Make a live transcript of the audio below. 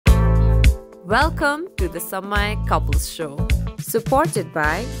Welcome to the Samaya Couples Show, supported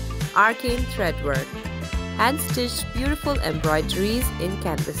by Arcane threadwork, hand-stitched beautiful embroideries in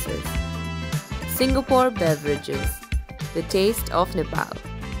canvases. Singapore Beverages, the taste of Nepal.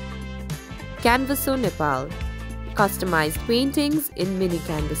 Canvasso Nepal, customized paintings in mini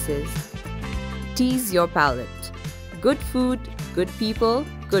canvases. Tease your palate. Good food, good people,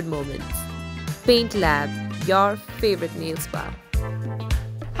 good moments. Paintlab, your favorite nail spa.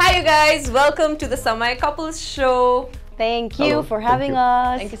 Hi you guys, welcome to the Samaya Couples Show. Thank you for having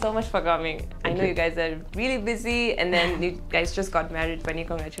us. Thank you so much for coming. I know you guys are really busy and then you guys just got married. Funny,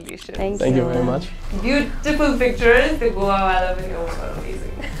 congratulations. Thank you very much. Beautiful pictures. The Goa wala pani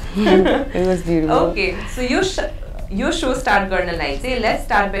amazing. It was beautiful. Okay, so your show start garna lai chai let's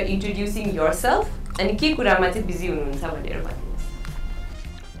start by introducing yourself and ke kura ma chai busy hununcha bhanera bhandinuhoस्.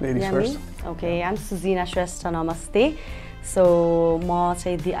 Ladies first. Okay, I'm Suzena Avishek Kc. Namaste. So, I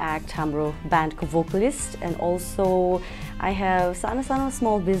am the act hamro band vocalist, and also I have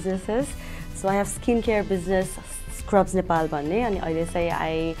small businesses. So I have skincare business, Scrubs Nepal bhanne, and I say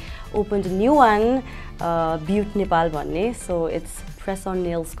I opened a new one, Beauty Nepal bhanne. So it's press on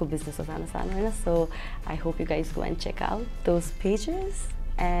nails ko business of sana. So I hope you guys go and check out those pages.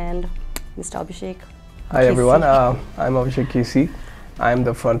 And Mr. Avishek. Hi everyone, I'm Avishek Kc. I'm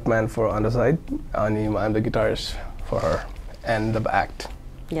the front man for Underside, and I'm the guitarist for her and the act.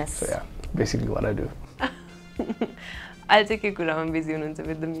 Yes. So yeah, basically what I do. I'll take you busy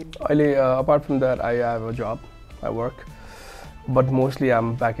with the music. Apart from that, I have a job, I work, but mostly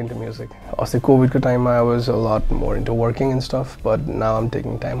I'm back into music. After COVID time, I was a lot more into working and stuff, but now I'm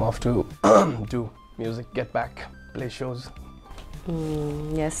taking time off to do music, get back, play shows.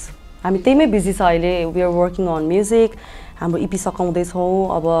 Yes. I'm busy. We are working on music. EP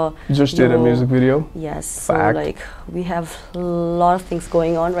Just did a music video. Yes, so like we have a lot of things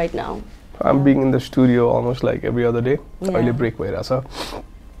going on right now. I'm being in the studio almost like every other day. Early break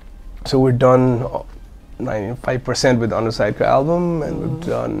so we're done 95% with Underside album, and we've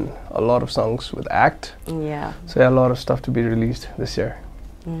done a lot of songs with Act. Yeah. So yeah, a lot of stuff to be released this year.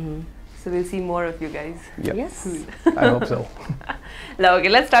 So we'll see more of you guys. Yep. Yes. I hope so. Okay,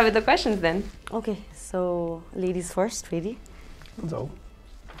 let's start with the questions then. Okay, so ladies first, ready? So.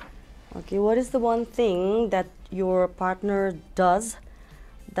 Okay, what is the one thing that your partner does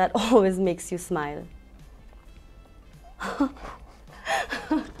that always makes you smile? Yes,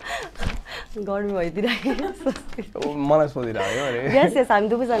 I'm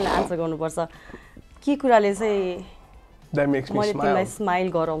doing an answer. That makes me smile.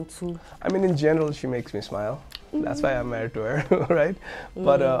 I mean, in general, she makes me smile. That's why I'm married to her, right?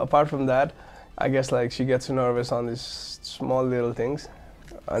 But apart from that, I guess like she gets nervous on these small little things.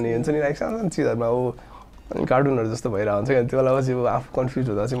 And like, cartoon or just confused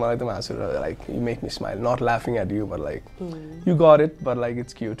with us. Like, you make me smile. Not laughing at you, but like, you got it, but like,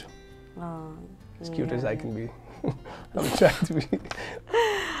 it's cute. As cute as I can be. I'm trying to be.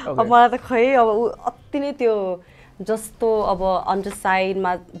 जस्तो अब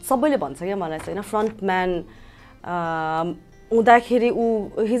अन्डरसाइडमा सबैले भन्छ के मलाई चाहिँ हैन front man हुँदाखेरि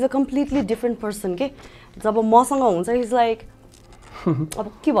उ he is a completely different person के जब मसँग हुन्छ ही इज लाइक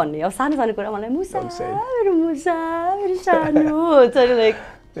अब के भन्ने अब सानो सानो कुरा मलाई मुसा मेरो सानो चाहिँ लाइक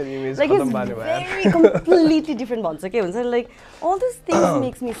very completely different भन्छ के हुन्छ like all those things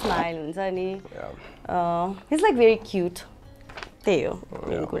makes me smile हुन्छ नि he's like very cute त्यही हो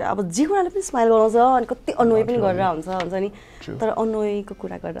मेन कुरा अब जे कुराले पनि स्माइल गराउँछ अनि कति अनोय पनि गरेर हुन्छ नि तर अनोयको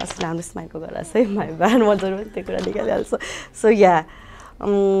कुरा गरेर असली हाम्रो स्माइलको गरेर चाहिँ माइ ब्यान्ड मजर पनि त्यो कुरा निकालिहाल्छ सो या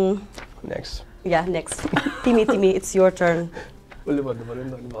नेक्स्ट तिमी इट्स योर टर्न उसले भन्नु पर्यो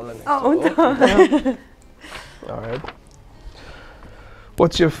नि त अनि Alright.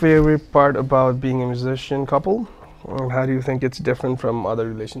 What's your favorite part about being a musician couple? How do you think it's different from other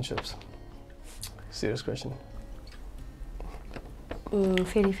relationships? Serious question.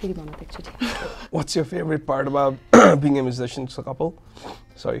 What's your favorite part about being a musician couple?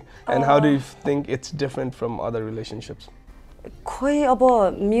 Sorry. And how do you think it's different from other relationships?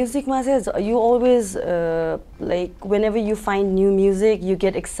 Music, you always like whenever you find new music, you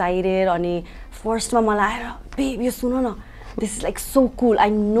get excited. First, babe, you suno this is like so cool. I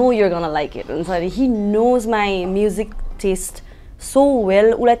know you're gonna like it. And sorry, he knows my music taste so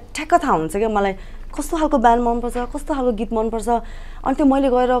well. कस्तो खालको band मन पर्छ कस्तो खालको गीत मन पर्छ अनि त्यो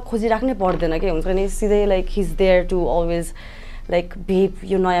मैले गएर खोजिराख्नै पर्दैन के हुन्छ नि सिधै like he is there to always like babe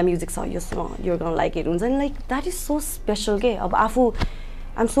यो नयाँ म्युजिक छ यो सुन you are gonna like it हुन्छ नि like that is so special के अब आफू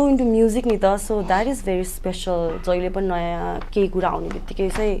आइ एम सो इन्टु म्युजिक नि त so that is very special जहिले पनि नयाँ केही कुरा आउने बित्तिकै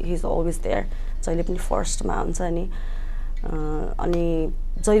चाहिँ ही इज अलवेज देयर जहिले पनि फर्स्टमा हुन्छ नि अनि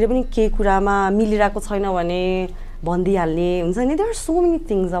जहिले पनि के कुरामा मिलिरहेको छैन भने भन्दिहाल्ने हुन्छ नि there are so many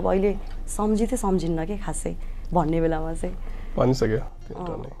things अब अहिले सम्झिन्न के खासै भन्ने बेलामा चाहिँ भनिसक्यो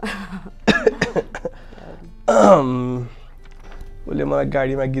उसले मलाई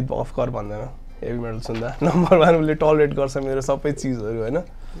गाडीमा गीत अफ गर भन्दैन हेभी मेटल सुन्दा नम्बर 1 उसले टलरेट गर्छ मेरो सबै चिजहरू हैन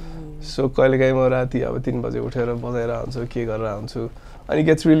सो कहिलेकाहीँ म राति अब 3 बजे उठेर बजाएर हुन्छु के गरेर हुन्छु अनि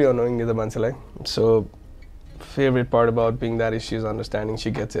गेट्स रियली अनोइङ नि त मान्छेलाई so favorite part about being that is she's understanding, she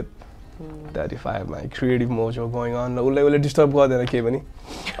gets it. That if I have my creative mojo going on, will disturb गर्दैन के पनि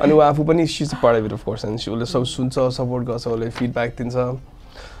अनि उ आफू पनि she's a part of it of course and she will सब सुन्छ support गर्छ उसले feedback दिन्छ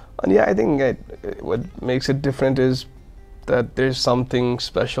and yeah I think what makes it different is that there's something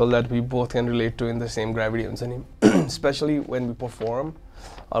special that we both can relate to in the same gravity हुन्छ नि especially when we perform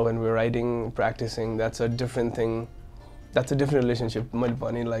or when we're writing practicing that's a different thing. That's a different relationship. मैले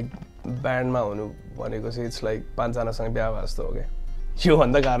पनि like band मा हुनु भनेको चाहिँ it's like 5 जनासँग बिहा भए जस्तो हो के यो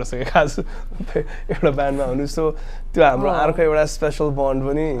भन्दा गाह्रो छ के खास एउटा ब्यान्डमा हुनु सो त्यो हाम्रो अर्को एउटा स्पेशल बन्ड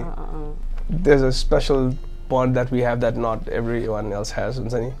पनि there's a special bond that we have that not everyone else has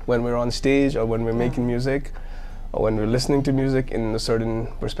हुन्छ नि when we're on stage or when we're making music or when we're listening to music in a certain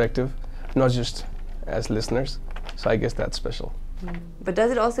perspective not just as listeners so I guess that's special. But does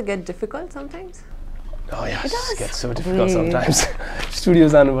it also get difficult sometimes? Oh yeah, it gets so difficult sometimes. Studio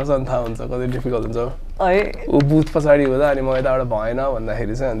जानुपर्छ अनि थाहा हुन्छ कति difficult हुन्छ ऊ booth पछाडि हुँदा अनि म यताबाट भएन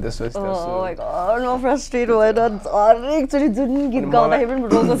भन्दाखेरि चाहिँ अनि त्यसपछि oh my god म फ्रस्ट्रेट भएर हरेकचोटि जुन गीत गाउँदाखेरि पनि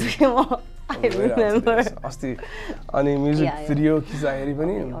रोएको छु कि म I remember अस्ति अनि म्युजिक भिडियो खिच्दाखेरि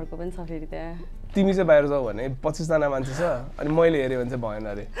पनि अर्को पनि छ फेरि त्यहाँ तिमी चाहिँ बाहिर जाऊ भने 25 जना मान्छे छ अनि मैले हेरे भने चाहिँ भएन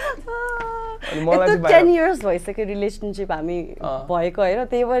अरे अनि मलाई चाहिँ 10 years भइसक्यो रिलेसनशिप हामी भएको हैन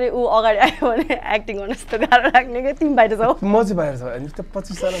त्यही भएर उ अगाडि आयो भने एक्टिङ गर्न जस्तो गाह्रो लाग्ने के तिमी बाहिर जाऊ म चाहिँ बाहिर छ अनि त्यो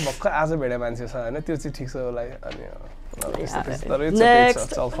 25 जना भक्क आज भेडे मान्छे छ हैन त्यो चाहिँ ठीक छ होला अनि Next.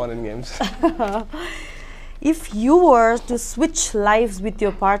 it's all fun and games. If you were to switch lives with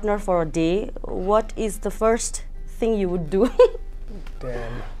your partner for a day, what is the first thing you would do?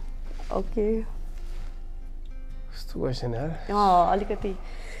 Damn. Okay. It's the question, huh? अलिकति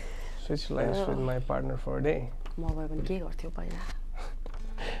Switch lives with my partner for a day. म भए पनि के गर्थ्यो पहिला?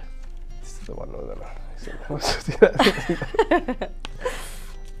 त्यस्तो त भन्नु हुँदैन.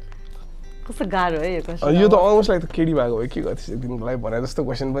 कस्तो गाह्रो है यो क्वेशन. यो त अलमोस्ट लाइक त केडी भएको हो के गर्थ्यो एक दिनको लागि भने जस्तो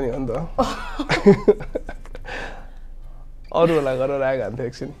क्वेशन पनि हो नि त. अरूलाई गरेर आएको हान्थ्यो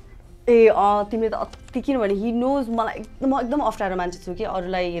एकछिन. तिमीले त अति किनभने हि नोज मलाई एकदम अप्ठ्यारो मान्छे छु कि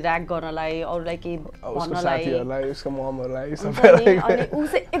अरूलाई र्याक गर्नलाई अरूलाई के भन्नलाई साथीहरुलाई उसको ममहरुलाई सबैलाई अनि उ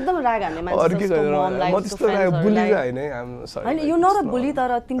चाहिँ एकदम र्याक हान्ने मान्छे उसको ममलाई म त्यस्तो बुली चाहिँ हैन आम सरी हैन यु नट अ बुली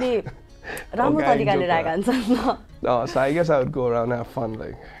तर तिमीले राम्रो तरिकाले र्याक हान्छस् न so I guess I would go around and have fun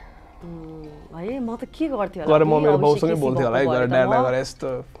like है म त के गर्थ्यो होला गरे म मेरो बाउसँगै बोल्थे होला है गरे ड्याडलाई गरे यस्तो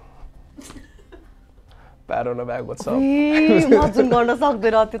प्यारो न ब्याग what's up म जुन गर्न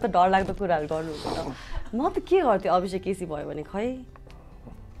सक्दैन त्यो त डर लाग्दो कुराहरु गर्नु हुन्छ म त के गर्थ्यो अभिषेक केसी भयो भने खै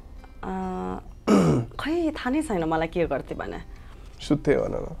थाहा नै छैन मलाई के गर्थे भने सुत्थे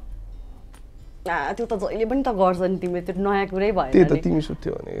भन न त्यो त जहिले पनि त गर्छ नि तिमीले त्यो नयाँ कुरै भयो त्यही त तिमी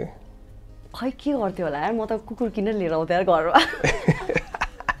सुत्थ्यौ भने खै के गर्थ्यो होला यार म त कुकुर किनेर लिएर आउँथे यार घरमा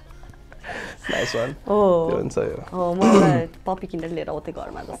नाइस वन त्यो हुन्छ यो मलाई पपी किनेर लिएर आउँथे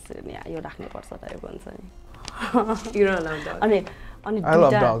घरमा जसरी नि यो राख्ने पर्छ त यो भन्छ नि You don't love dogs. अनि I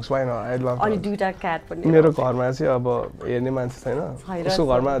love dogs. Why not? I love dogs. अनि दुईटा क्याट पनि मेरो घरमा चाहिँ अब हेर्ने मान्छे छैन उसको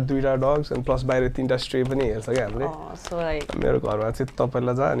घरमा दुईटा डग्स अनि प्लस बाहिर तीनटा स्ट्रे पनि हेर्छ के हामीले सो लाइक मेरो घरमा चाहिँ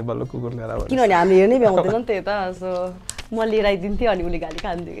तपाईलाई जा अनि बल्ल कुकुर लिएर आऊ किनभने हामीले हेर्नै भ्याउँदैन नि त्यही त सो म लिएर आइदिन्थेँ अनि उले गाली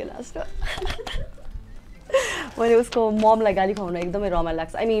खान्थ्यो के लास्ट मैले उसको ममलाई गाली खुवाउन एकदमै रमाइलो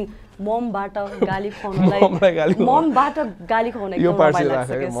लाग्छ आई मिन ममबाट गाली खुवाउनलाई ममबाट गाली खुवाउन एकदमै रमाइलो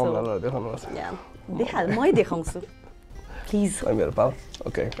लाग्छ के ममलाई देखाउनुपर्छ देखाल मै देखाउँछु प्लिज मेरो पाल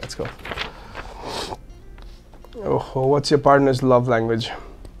ओके लेट्स गो ओहो what's your partners love language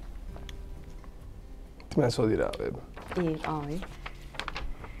तिमीलाई सोधिरहेको है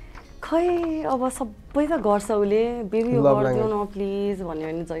खै अब सबै त गर्छ उले बेबी यो गरिदिउ न प्लिज भन्यो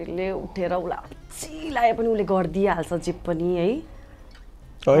भने जहिले उठेर उलाई चिलाए पनि उले गरिदिइहाल्छ जे पनि है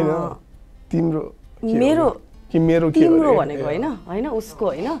हैन तिम्रो मेरो कि मेरो के तिम्रो भनेको हैन हैन उसको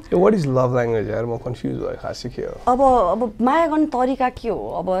हैन व्हाट इज लभ ल्याङ्ग्वेज यार म कन्फ्युज भए खासै के हो अब माया गर्ने तरिका के हो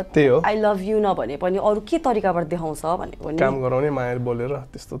अब त्यही हो आई लभ यु नभने पनि अरु के तरिकाबाट देखाउँछ भनेको नि काम गराउने माया बोलेर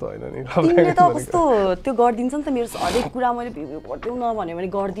त्यस्तो त हैन नि तिमीले त कस्तो त्यो गर्दिन्छ नि त मेरो हरेक कुरा मैले बिबी गर्दिउ न भन्यो भने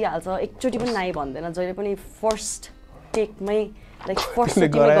गर्दिहाल्छ एकचोटी पनि नाइ भन्दैन जहिले पनि फर्स्ट टेकमै लाइक फर्स्ट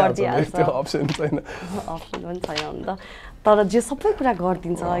टेकमै गर्दिहाल्छ त्यो अप्सन छैन अप्सन पनि छैन नि त तर जे सबै कुरा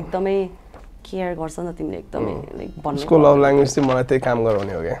गर्दिन्छ एकदमै केयर गर्छ नि त तिमीले एकदमै लाइक भन्नु उसको लभ ल्याङ्ग्वेज चाहिँ मलाई त्यही काम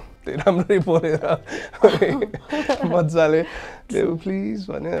गराउने हो क्या त्यही राम्ररी बोलेर मजाले प्लिज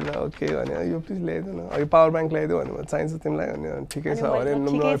भन्यो होइन ओके भन्यो यो प्लिज ल्याइदेऊ न यो पावर ब्याङ्क ल्याइदेऊ भने चाहिन्छ तिमीलाई भने ठिकै छ भने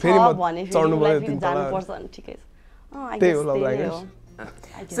फेरि म चढ्नु पर्यो तिमी तल त्यही हो love language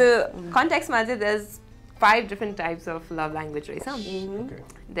So context ma there's 5 different types of love language right?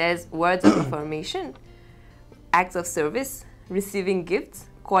 There's words of affirmation, acts of service, receiving gifts,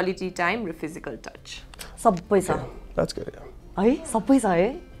 quality time, or physical touch. Sabbai cha. That's good. Yeah. Hai sabbai cha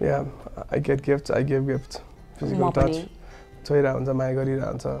hai? Yeah, I get gifts, I give gifts, physical touch. छोइरा हुन्छ माया गरिरा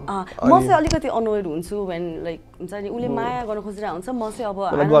हुन्छ म चाहिँ अलिकति अनोयड हुन्छु when like हुन्छ नि उले माया गर्न खोजिरा हुन्छ म चाहिँ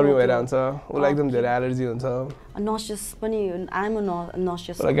अब गर्मी भइरा हुन्छ उलाई एकदम धेरै एलर्जी हुन्छ nauseous पनि I'm a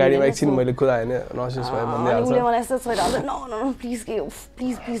nauseous गाडीमा एकछिन मैले कुदाएँ हैन nauseous भयो भन्दै हाल्छ उले मलाई यस्तो छोइरा हुन्छ no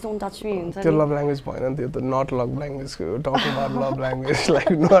please don't touch me हुन्छ त्यो लभ ल्याङ्ग्वेज भएन नि त्यो त not love language talking about love language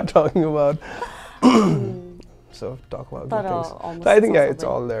like not talking about so talk about good things so I think yeah, it's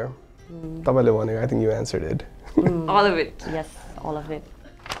all there तपाईले भनेको I think you answered it all of it. Yes, all of it.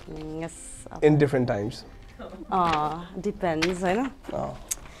 Yes. In different times. Depends, I know.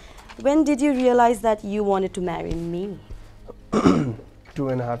 When did you realize that you wanted to marry me?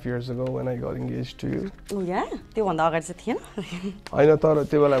 2.5 years ago when I got engaged to you. Oh yeah? त्यो भन्दा अगाडि चाहिँ थिएन? हैन तर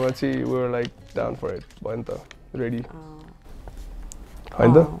त्यो बेलामा चाहिँ we were like down for it. भयो नि त ready. हैन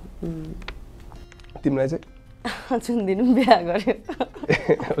त? तिमीलाई चाहिँ जुन दिन बिहा गर्यो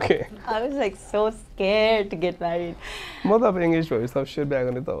Okay. I was like so scared to get married. म त अब engaged भएपछि त shit बिहा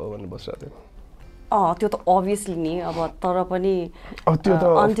गर्ने त हो भनेर बसिरहेको थिएँ त्यो त obviously नि अब तर पनि त्यो त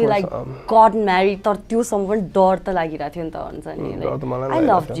until I got married तर त्योसम्म पनि डर त लागिरहेको थियो नि त हुन्छ नि I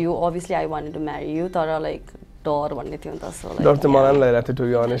loved you obviously I wanted to marry you तर like डर भन्ने थियो नि त so like डर त मलाई पनि लागिरहेको थियो to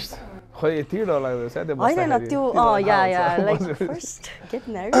be honest खै यति डर लाग्दो छ त्यो बस्दाखेरि हैन त्यो yeah like first get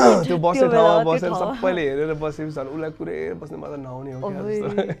married त्यो बस्ने ठाउँमा बसेर सबैले हेरेर बसेपछि झन् उलाई कुरेर बस्ने मलाई नआउने हो क्या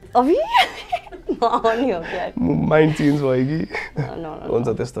अभि नआउने हो क्या माइन्ड चेन्ज भयो कि no हुन्छ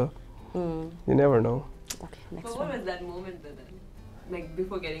त्यस्तो you never know okay next but what was that moment then like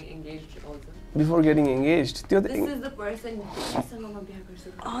before getting engaged also before getting engaged this is the person सँग बिहा गर्छु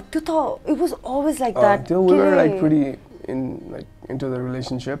त्यो त it was always like that we were like pretty into the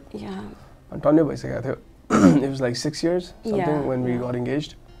relationship yeah and टन्नै भइसकेको थियो it was like 6 years something when we got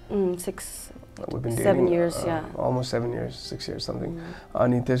engaged 6 we've been dating 7 years yeah almost 7 years 6 years something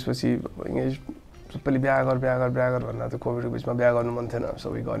अनि त्यसपछि engaged सबैले बिहा गर भन्दा त कोभिडको बिचमा बिहा गर्नु मन थिएन so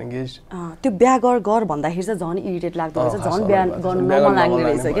we got engaged त्यो बिहा गर भन्दाखेरि चाहिँ झन् इरिटेट लाग्दो रहेछ झन् बिहा गर्नु नमलाग्ने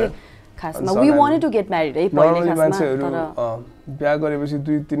रहेछ कि खासमा we wanted to get married है पहिले खासमा तर बिहा गरेपछि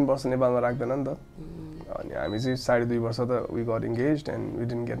 2-3 वर्ष नेपालमा राख्दैन नि त अनि हामी चाहिँ 2.5 वर्ष त we got engaged and we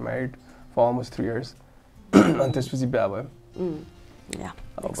didn't get married for almost 3 years अनि त्यसपछि बिहा भयो yeah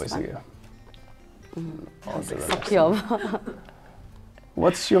अब भइसक्यो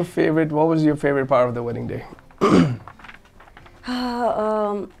what was your favorite part of the wedding day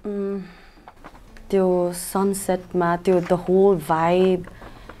त्यो सनसेटमा त्यो the whole vibe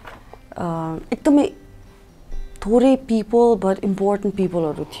एकदमै थोरै people but important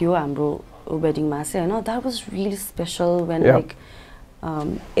peopleहरु थियो हाम्रो वेडिङमा चाहिँ हैन that was really special when like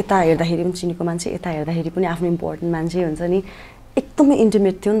यता हेर्दाखेरि पनि चिनेको मान्छे यता हेर्दाखेरि पनि आफ्नो इम्पोर्टेन्ट मान्छे हुन्छ नि एकदमै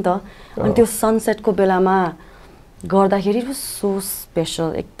इन्टिमेट थियो नि त अनि त्यो सनसेटको बेलामा गर्दाखेरि it was so special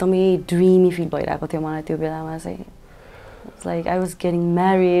एकदमै ड्रीमी फिल भइरहेको थियो मलाई त्यो बेलामा चाहिँ it's like I was getting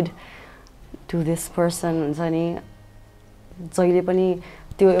married to this person हुन्छ नि जहिले पनि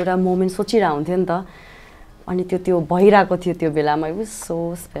त्यो एउटा मोमेन्ट सोचिरहेको हुन्थ्यो नि त अनि त्यो भइरहेको थियो त्यो बेलामा it was so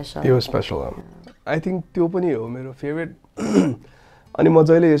special it was special I think त्यो पनि हो मेरो फेभरेट अनि म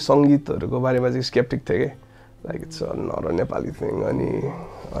जहिले संगीतहरुको बारेमा चाहिँ स्केप्टिक थिए के like it's not a Nepali thing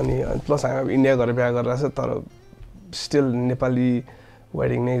अनि प्लस हामी इन्डिया गएर बिहा गरिरहेछ तर still Nepali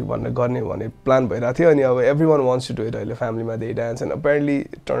wedding नै गर्ने भने प्लान भइरा थियो अनि अब everyone wants to do it अहिले family they dance and apparently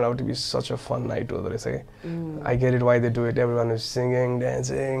it turned out to be such a fun night हुँदो रहेछ के I get it why they do it everyone was singing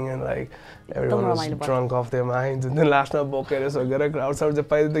dancing and like everyone was drunk off their minds and then last मा बोकेर सकेर crowd sound चाहिँ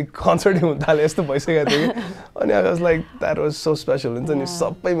पाइले त concert हुन थाले यस्तो भइसकेको थियो अनि I was like that was so special हुन्छ नि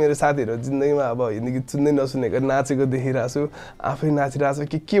सबै मेरो साथीहरु जिन्दगीमा अब हिन्दी गीत सुन्दै नसुनेको नाचेको देखिराछु आफै नाचिराछ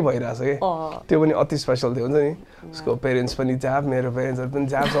के भइराछ के त्यो पनि अति स्पेशल थियो हुन्छ नि उसको पेरेन्ट्स पनि जाप मेरो पेरेन्ट्सहरु पनि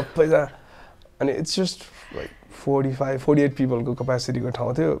जाप सबै जा अनि it's just like 48 people को capacity को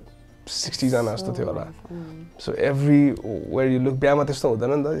ठाउँ थियो 60 जना जस्तो थियो होला so everywhere you look बिहामा त्यस्तो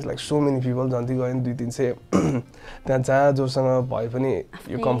हुँदैन नि त it's like so many people जन्ती गयो नि 200-300 त्यहाँ जहाँ जोसँग भए पनि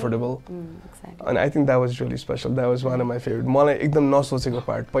you comfortable and I think that was really special that was one of my favorite मलाई एकदम नसोचेको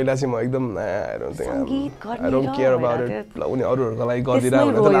पार्ट पहिला चाहिँ म एकदम I don't think I don't care about it उनी अरूहरुको लागि गर्दिरा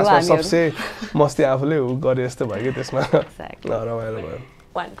भने त लास्टमा सबसे मस्ती आफूले गरे जस्तो भयो के त्यसमा रमाइलो भयो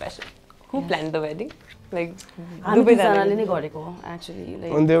one question who planned the wedding like दुवैजनाले नै गरेको actually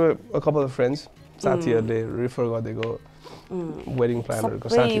like and there were a couple of friends साथीहरुले refer गरेको wedding plannerको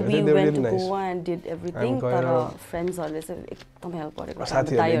साथीहरु they were really nice go and did everything तर friendsहरुले चाहिँ एकदम हेल्प गरेको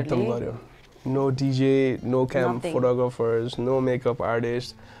साथीहरुले एकदम गर्यो no DJ no cam photographers no makeup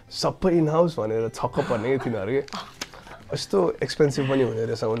artist सबै इन हाउस भनेर छक्क पर्ने तिनीहरु के यस्तो एक्सपेन्सिभ पनि हुने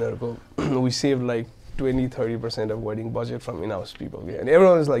रहेछ उनीहरुको we saved like 20-30% of wedding budget from in-house people and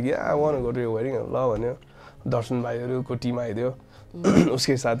everyone was like yeah I want to go to your wedding ल भन्यो दर्शन भाइहरुको टिम आइदियो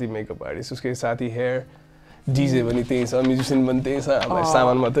उसकै साथी मेकअप आर्टिस्ट उसकै साथी हेयर डीजे पनि त्यही छ म्युजिशियन पनि त्यही छ हामीलाई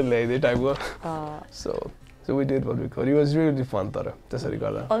सामान मात्र ल्याइदिए टाइपको so we did what we could it was really fun तर त्यसरी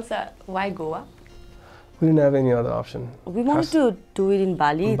गर्दा also why Goa we didn't have any other option we wanted to do it in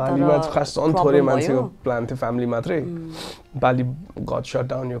Bali मा खास झन् थोरै मान्छेको प्लान थियो फ्यामिली मात्रै Bali got shut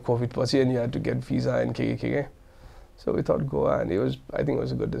down your COVID पछि and you had to get visa and के so we thought Goa and I think it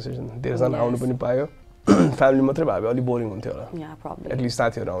was a good decision धेरै जना आउनु पनि पायो फ्यामिली मात्रै भए अलि बोरिङ हुन्थ्यो होला yeah probably at least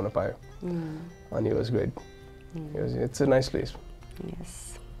साथीहरु आउन पायो and it was great it's a nice place yes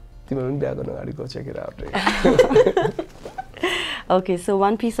तिम्रो पनि बिहा गर्न अगाडि go check it out okay so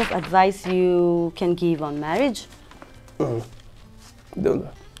one piece of advice you can give on marriage देऊ न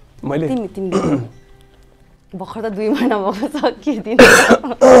मैले तिमी भर्खर त 2 महिना भएको छ के दिन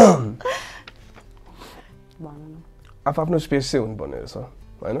आफ्नो स्पेस चाहिँ हुनुपर्ने रहेछ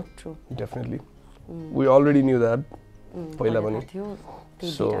हैन True. definitely we already knew that पहिला पनि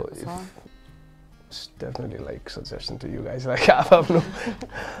so it's definitely like suggestion to you guys like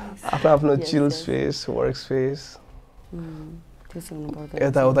आफ्नो chill space work space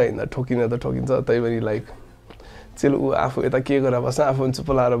यता उता हिँड्दा ठोकिन्छ तै पनि लाइक चिल उ आफू यता के गरेर बस्छ आफू चुप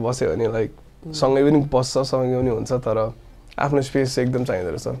लाएर बस्यो भने लाइक सँगै पनि बस्छ सँगै पनि हुन्छ तर आफ्नो स्पेस चाहिँ एकदम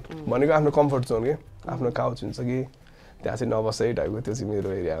चाहिँदो रहेछ भनेको आफ्नो कम्फर्ट जोन के आफ्नो काउच हुन्छ कि त्यहाँ चाहिँ नबस्छ है टाइपको त्यो चाहिँ मेरो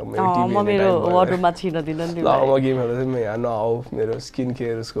एरिया हो मेरो टिभी म मेरो वार्डरोबमा छिर्न दिन्न नि ल म गेमहरु चाहिँ म यहाँ नआऊ मेरो स्किन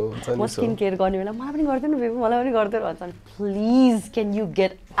केयरको हुन्छ नि म स्किन केयर गर्ने बेला मलाई पनि गर्दैन बेबी मलाई पनि गर्दैन भन्छ please can you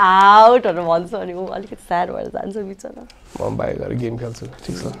get out भनेर भन्छ अनि उ अलिकति स्याड भएर जान्छ बिचरा म बाहिर गएर गेम खेल्छु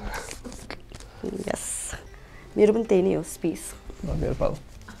ठीक छ यस मेरो पनि त्यही नै हो स्पेस मेरो पाल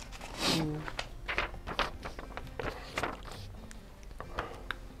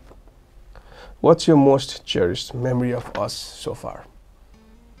What's your most cherished memory of us so far?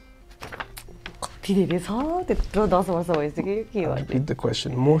 कति धेरै छ त्यत्रो 10 वर्ष भइसक्यो के हो Repeat the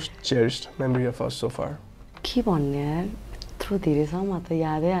question. Most cherished memory of us so far. के भन्ने यार त्यत्रो धेरै छ म त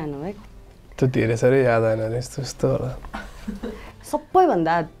यादै आएन है त्यो धेरै छ रे याद आएन रे यस्तो होला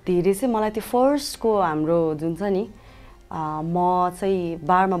सबैभन्दा धेरै चाहिँ मलाई त्यो फर्स्टको हाम्रो जुन छ नि म चाहिँ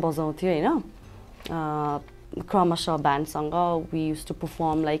बारमा बजाउँथ्यो हैन क्रमशः ब्यान्डसँग we used to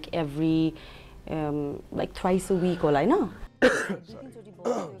perform like every like twice a week होला हैन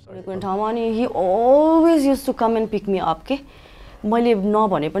ठाउँमा अनि he always used to come and pick me up के मैले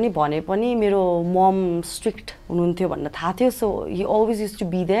नभने पनि मेरो मम स्ट्रिक्ट हुनुहुन्थ्यो भन्ने थाहा थियो so he always used to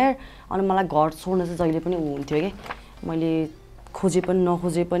be there अनि मलाई घर छोड्न चाहिँ जहिले पनि हुन्थ्यो के मैले खोजे पनि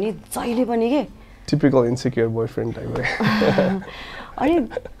नखोजे पनि जहिले पनि के typical insecure boyfriend type अनि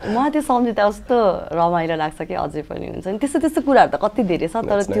म त्यो सम्झिँदा कस्तो रमाइलो लाग्छ कि अझै पनि हुन्छ नि त्यस्तो कुराहरु त कति धेरै छ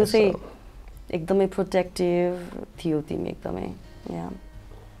तर त्यो चाहिँ एकदमै प्रोटेक्टिभ थियो तिमी एकदमै या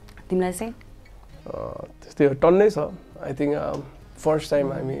तिमीलाई चाहिँ त्यस्तै टन्नै छ आई थिंक फर्स्ट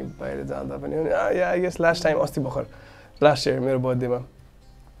टाइम हामी बाहिर जाँदा पनि या आई गेस लास्ट टाइम अस्ति भर्खर लास्ट इयर मेरो बर्थडेमा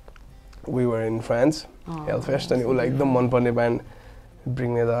we were in France Hellfest अनि उलाई एकदम मन पर्ने band bring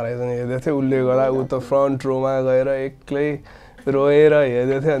me the horizon हेर्दै थियो उले गर्दा उ त फ्रन्ट रोमा गएर एक्लै रोएर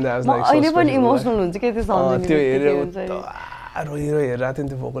हेर्दै थियो अनि आज लाइक अहिले पनि इमोसनल हुन्छ के त्यो सम्झिँदा त्यो हेरेर हेरिरहेको थियो नि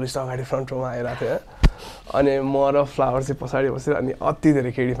त्यो भोकलिस्ट अगाडि फ्रन्ट रोमा आइरहेको थियो अनि म र फ्लावर चाहिँ पछाडि बसेर अनि अति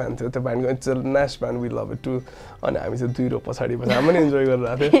धेरै केडी फ्यान थियो त्यो ब्यान्डको it's next band we love it to अनि हामी चाहिँ 2 रो पछाडि हामी पनि इन्जोय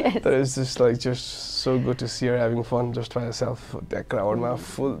गरिरहेको थियो तर it's just like just so good to see her having fun just by herself त्यो क्राउडमा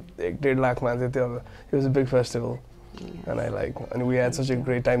फुल 1.5 लाख मान्छे थियो it was a big festival and I like and we had such a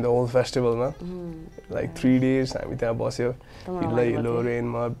great time the whole festival like 3 days हामी त्यहाँ बस्यो हिलो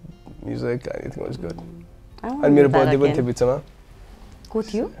रेनमा music everything was good and मेरो birthday पनि थियो बिचमा को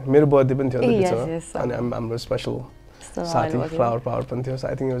थियो मेरो बर्थडे पनि थियो बिचमा अनि हाम्रो स्पेशल साथी फ्लावर पावर पनि थियो so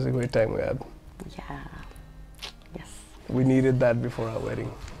I think it was a great time we had yeah yes we needed that before our wedding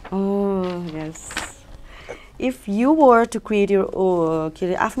Oh, yes. If you were to create your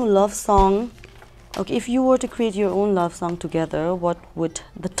own love song, okay, if you were to create your own love song together, what would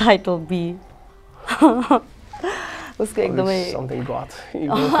the title be? Something got.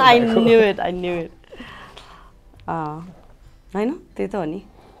 I knew it. I knew it. I know. त्यही त हो नि.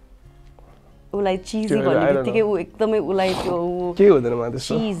 उलाई चीजी भन्ने बित्तिकै उ एकदमै उलाई त्यो के हुँदैन म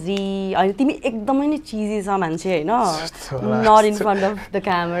त्यस्तो. चीजी. अनि तिमी एकदमै नि चीजी छ मान्छे हैन. Not in front of the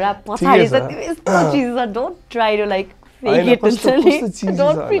camera. पछाडी त तिमी यस्तो चीजी छ. Don't try to like fake it.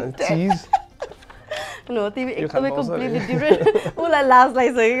 Don't pretend. No, तिमी एकदमै कम्प्लिटली डिफरेन्ट. उलाई लाज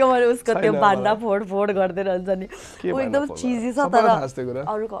लागिसक्यो मैले उसको त्यो भान्डा फोड गर्दै रहन्छ नि. उ एकदम चीजी छ तर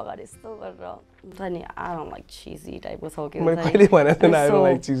अरूको अगाडि यस्तो गरेर हुन्छ नि I don't like cheesy टाइपको छ के हुन्छ नि. मैले भने थिएन I don't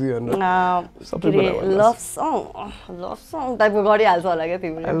like cheesy भनेर. सबैले लभ सङ टाइपको गरिहाल्छ होला के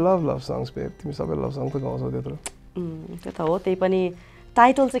तिमीले. I love songs babe. तिमी सबै लभ सङ त गाउँछौ त्यत्रो. त्यो त हो. त्यही पनि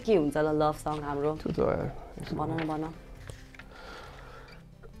टाइटल चाहिँ के हुन्छ ल लभ सङ हाम्रो? भन.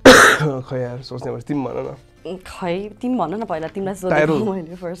 खै यार सोच्ने भए तिमी भन न. खै तिमी भन न पहिला तिमीलाई सोधेको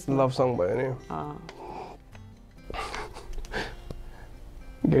मैले फर्स्ट. लभ सङ भयो नि.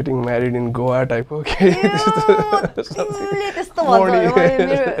 Getting married in Goa type okay. त्यस्तो भन्छ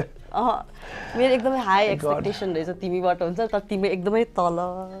मेरो एकदमै हाई एक्सपेक्टेसन रहेछ तिमीबाट हुन्छ तर तिमी एकदमै तल.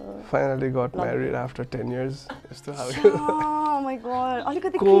 Finally got married after 10 years. यस्तो Oh my god.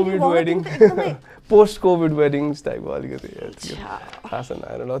 अलिकति COVID wedding. Post COVID weddings type अलिकति. खास न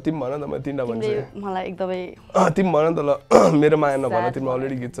आएर ल तिमी भन न म तिनटा भन्छु. मलाई एकदमै तिमी भन न त ल मेरो माया नभन तिम्रो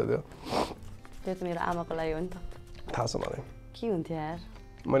अलरेडी गीत छ त्यो. त्यो त मेरो आमाको लागि हो नि त. थाहा छ मलाई. के हुन्थ्यो यार?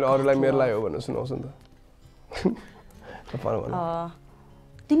 मैले अरूलाई मेरो लागि हो भनेर सुनाउँछु नि त.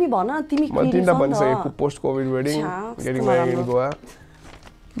 तिमी भन तिमी म तिनटा भनिसकेको post covid wedding getting married in Goa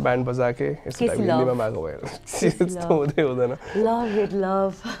band बजाके यस्तो टाइप हिन्दीमा भएको भएर त्यस्तो हुँदै हुँदैन. लभ इट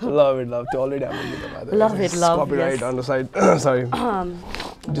लभ त्यो अलरेडी हाम्रो गीतमा भएको. Love it love copyright on the side sorry.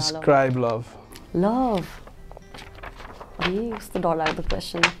 Describe love. अरे कस्तो डरलाग्दो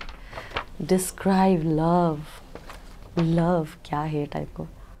क्वेसन. डिस्क्राइब लभ क्या हे टाइपको.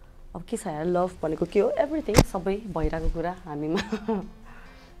 अब के छ यार लभ भनेको के हो? एभ्रिथिङ सबै भइरहेको कुरा हामीमा.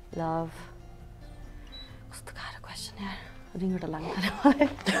 लभ कस्तो गाह्रो क्वेसन यार. रिङ्गटा लाग्नु थाल्यो मलाई.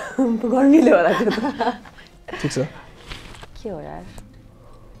 गर्मीले होला त्यो त. ठिक छ. के हो यार?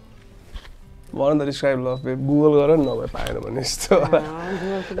 भन त डिस्क्राइब लभ बेब. गुगल गर न नभए पाएन भने यस्तो.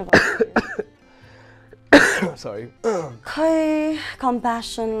 सरी. खै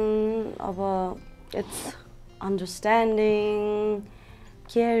कम्प्यासन अब it's understanding,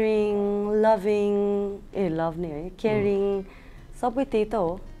 caring, loving, love नै है, caring सबै त्यही त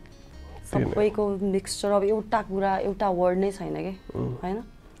हो. सबैको मिक्सचर अब एउटा कुरा एउटा वर्ड नै छैन के हैन?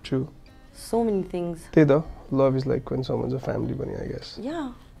 True. So many things. त्यही त love is like when someone's a family पनि I guess. Yeah.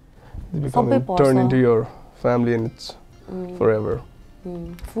 They become turn into your family and it's forever.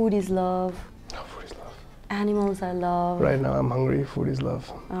 Food is love. Food is love. Animals I love. Right now I'm hungry. Food is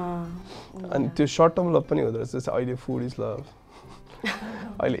love. And त्यो short term love पनि हुँदो रहेछ. जस्तै अहिले food is love.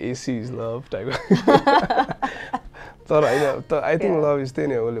 अहिले AC is love type. तर हैन त I think love is त्यही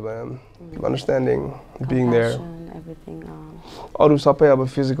नै हो भने understanding, being there. Everything. अरु सबै अब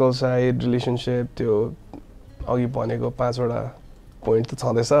physical side, relationship त्यो अघि भनेको 5 वटा point त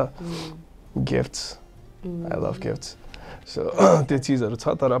छँदैछ. Gifts. I love gifts. So त्यो चीजहरु छ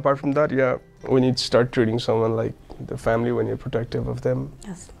तर apart from that yeah when you start treating someone like the family when you're protective of them.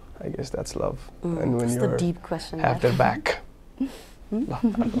 Yes. I guess that's love. And when you deep question have their back.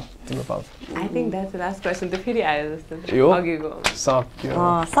 I think that's the last question. The फेरि आयो जस्तो. यो अघि go.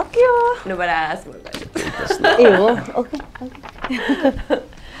 सक्यो. No but I asked more questions. Okay.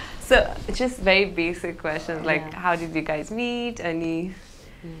 So just very basic questions like how did you guys meet? Any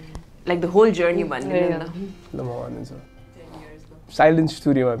like the whole journey भन्दिनु न. ल म भनिदिन्छु. 10 years लो. साइलेन्ट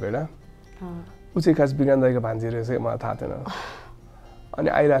स्टुडियोमा भेटा. उ चाहिँ खास बिगान दाइको भान्जी रहेछ मलाई थाहा थिएन. अनि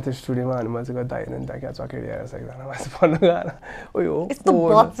आइरहेको थियो स्टुडियोमा अनि म चाहिँ दाइ हेर्नु नि क्या चकेडी आइरहेछ एकजना मान्छे भन्नु गएर ओइ हो यस्तो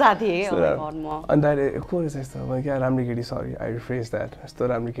बच्चा थिए घरमा अनि दाइले को रहेछ यस्तो म क्या राम्रो केटी सरी आई रिफ्रेज द्याट यस्तो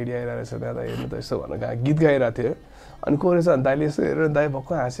राम्रो केटी आइरहेछ दादा हेर्नु त यस्तो भनेर गीत गाइरहेको थियो अनि को रहेछ अनि दाइले यसो हेरेर दाइ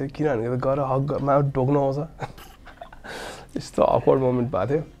भक्क हाँस्यो किनभने त गएर हकमा ढोक्नु आउँछ यस्तो अकवर्ड मोमेन्ट भएको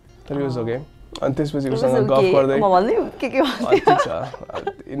थियो तर इट वाज ओके अनि त्यसपछि उसँग गफ गर्दै ठिक छ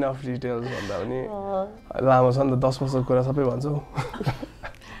इनफ डिटेल्स भन्दा पनि लामो छ नि त 10 वर्षको कुरा सबै भन्छौ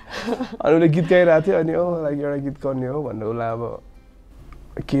अनि उसले गीत गाइरहेको थियो अनि लाइक एउटा गीत गर्ने हो भनेर उसलाई अब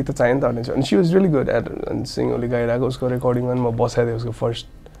के त चाहियो नि त अनि she was really good at सिङ उसले गाइरहेको उसको रेकर्डिङ अनि म बसाइदिएँ उसको फर्स्ट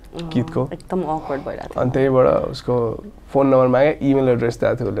गीतको एकदम अकवर्ड भइरहेको थियो अनि त्यहीबाट उसको फोन नम्बर मागे इमेल एड्रेस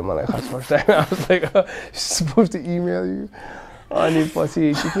दिएको थियो उसले मलाई खास first time I was like suppose to email you अनि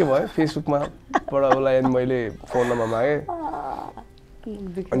पछि के भयो फेसबुकमा बाट उसलाई अनि मैले फोन नम्बर मागे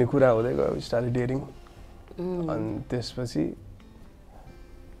अनि कुरा हुँदै गयो स्टार्टेड डेटिङ अनि त्यसपछि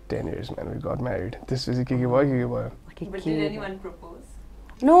 10 years man we got married त्यसपछि के भयो But did anyone propose?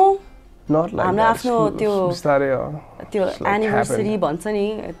 No. Not like हाम्रो आफ्नो त्यो एनिभर्सरी भन्छ नि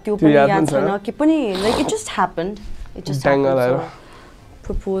त्यो पनि याद छैन के पनि like it just happened it just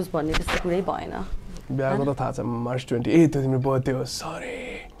propose भन्ने त्यस्तो कुरै भएन बिहाको त थाहा छ मार्च 28 त्यो तिम्रो बर्थडे हो सरी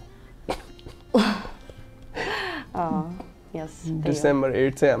यस डिसेम्बर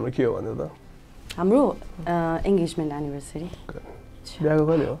 8 चाहिँ हाम्रो के हो भन्दा त हाम्रो एंगेजमेन्ट एनिभर्सरी बिहाको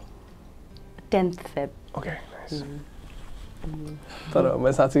कहिले हो 10th Feb ओके नाइस तर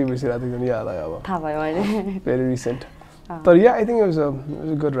मैं साँच्चै बिर्सिरहेको थिएँ याद आयो अब थाहा भयो अहिले भेरी रिसेन्ट तर या I think it was a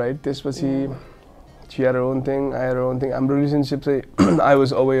good ride त्यसपछि she had her own thing I had her own thing हाम्रो रिलेसनसिप चाहिँ I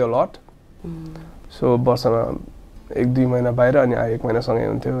was away a lot so वर्षमा 1-2 महिना बाहिर अनि 1 महिना सँगै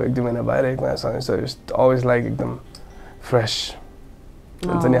हुन्थ्यो 1-2 महिना बाहिर 1 महिना सँगै so it's always like एकदम fresh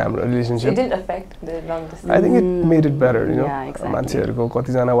हुन्छ नि हाम्रो relationship It didn't affect the long distance. I think it made it better you know exactly. मान्छेहरुको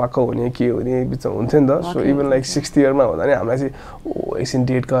कतिजना वाक्क हुने के हुने बिचमा हुन्थ्यो नि त so even like 6th year मा हुँदा नि हामीलाई चाहिँ एकछिन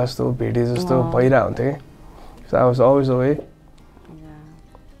डेट का जस्तो भेटे जस्तो भइरा हुन्थ्यो so I was always away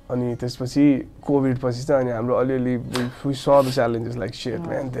अनि त्यसपछि कोभिड पछि चाहिँ अनि हाम्रो अलिअलि we saw the challenges like shit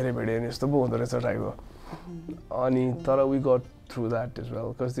man धेरै भेटे नि यस्तो पो हुँदो रहेछ टाइपको अनि तर we got through that as well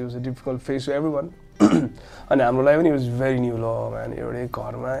because there was a difficult phase for everyone अनि हाम्रो लागि पनि it was very new law man एउटै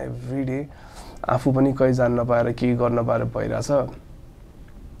घरमा every day आफू पनि कहीँ जान नपाएर केही गर्न नपाएर भइरहेछ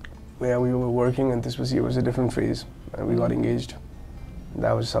where we were working and त्यसपछि it was a different phase and we got engaged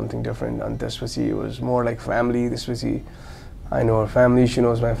that was something different and त्यसपछि it was more like family त्यसपछि I know her family, she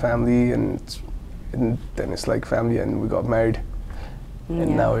knows my family, and then it's like family, and we got married,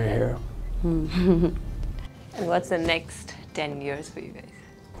 and now we're here. And what's the next 10 years for you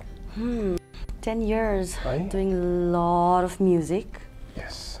guys? 10 years, doing a lot of music.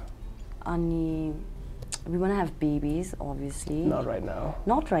 Yes. And we want to have babies, obviously. Not right now.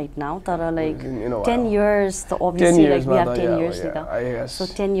 Not right now, tara like 10 years, so obviously 10 years like we have 10 years. Yes. So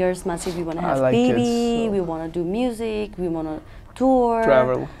 10 years, we want to have like baby, kids, so. We want to do music, we want to tour.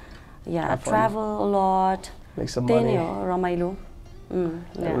 Travel. Yeah, travel a lot. Make some money. Ramailo.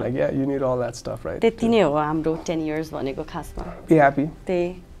 Like, yeah, you need all that stuff, right? त्यति नै हो हाम्रो 10 years भनेको खासमा. Be happy.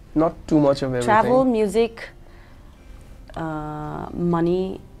 Not too much of everything. Travel, music,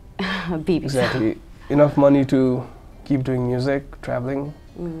 money, babies. Exactly. Enough money to keep doing music, traveling.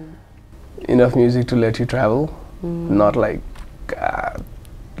 Enough music to let you travel. Not like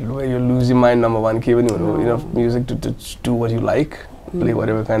where you lose your mind, number one. Enough music to do what you like, play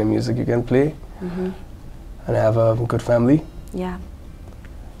whatever kind of music you can play, and have a good family. Yeah.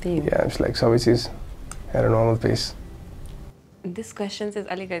 Yeah, it's like so it is at a normal pace. This question is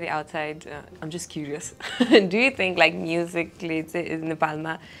aligadi outside. I'm just curious. Do you think like music, let's say, in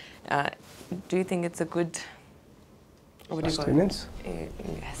Nepal, do you think it's a good sustenance?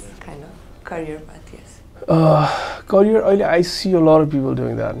 Yes, kind of career path. Yes. Career. I see a lot of people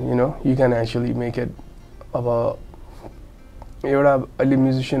doing that. You know, you can actually make it about. You're a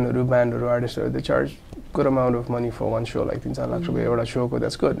musician or a band or artist, they charge good amount of money for one show, like 3 lakh rupees. Show,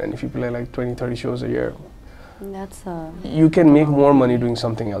 that's good. And if you play like 20-30 shows a year, that's you can make more money doing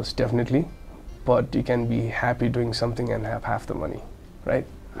something else, definitely. But you can be happy doing something and have half the money, right?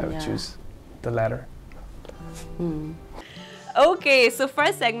 I would choose the latter. Okay, so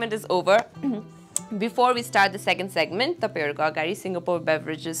first segment is over. Before we start the second segment, tapahरुको अगाडि Singapore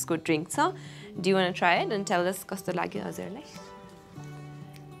beverages को drink छ. Do you want to try it and tell us कस्तो लाग्यो हजुरलाई?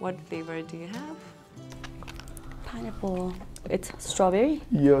 What flavor do you have? Pineapple. It's strawberry.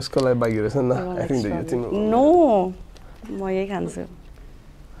 Yes, color by yours, and I think that you think. No, म यही खान्छु.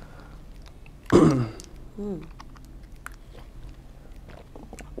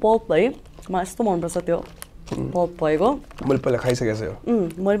 Pulp है, मलाई यस्तो मन पर्छ त्यो. Pulp भएको. मैले पहिला खाइसकेको छु.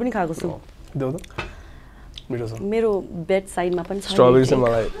 मैले पनि खाएको छु. देऊ त. मिठो छ. मेरो बेड साइडमा पनि छ. स्ट्रबेरी चाहिँ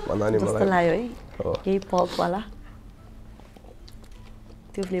मलाई भन्दा नि मलाई. कस्तो लाग्यो है? यही pulp वाला.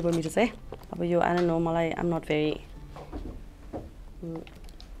 त्यो फ्लेभर मिठो छ है. अब यो I don't know मलाई I'm not very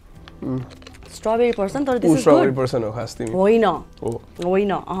strawberry person तर this is strawberry person हो खास तिमी.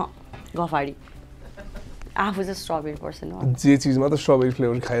 होइन गफाडी. आफू चाहिँ strawberry person हो. जे चीजमा त strawberry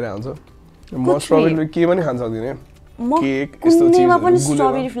flavor खाइरा हुन्छ. म strawberry के पनि खान सक्दिन. केक यस्तो चीज कुनैमा पनि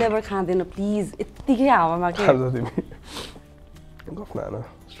strawberry flavor खाँदैन प्लिज. यतिकै हावामा के खान्छ तिमी. गफना न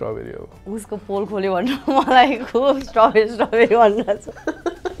strawberry हो. उसको पोल खोल्यो भन्नु मलाई खुब strawberry भन्छ.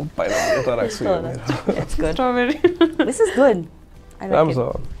 Pineapple त राख्छु. It's good. Strawberry. This is good. I like it.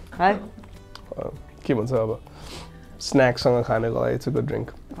 है? के भन्छ अब? snacks सँग खानको लागि it's a good drink.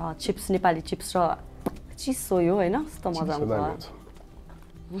 Chips Nepali chips र चिसो यो हैन कस्तो मजा आउँछ.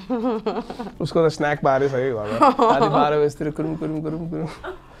 उसको त स्न्याक बारे छ है घरमा. अनि 12 बजेतिर कुरुम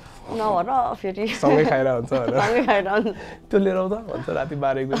नभर फेरि सँगै खाइरा हुन्छ हैन. सँगै खाइरा हुन्छ. त्यो लिएर आउँदा भन्छ राति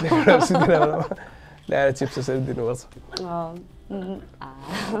 12 बजे सुतेर बेलामा ल्याएर चिप्स यसरी दिनुपर्छ.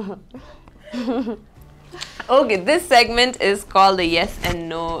 Okay, this segment is called the yes and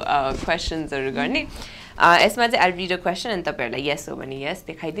no questions regarding. I'll read a question and like yes or yes,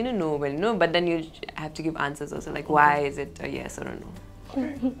 no, no, but then you have to give answers also, like why is it a yes or a no?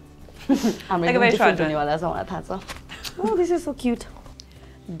 Like a very short one. Oh, this is so cute.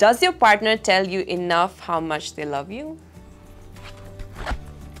 Does your partner tell you enough how much they love you?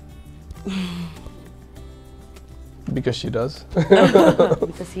 Because she does.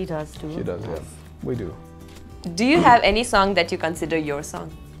 Because he does too. She does, yeah. We do. Do you have any song that you consider your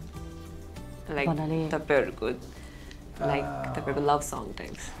song? Like the good, like the love song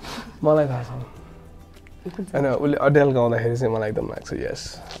types. मलाई थाहा छ. And Adele गाउँदाखेरि चाहिँ मलाई एकदम लाग्छ.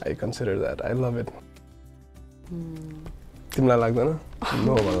 Yes, I consider that. I love it. तिमीलाई लाग्दैन?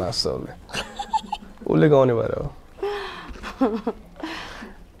 No भन्नु लाग्छ उसले. उसले गाउने भएर हो.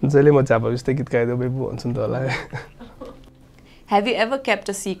 जहिले म चापा जस्तै गीत गाइदियो बेबु भन्छु नि त होला. Have you ever kept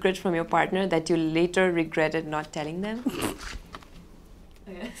a secret from your partner that you later regretted not telling them?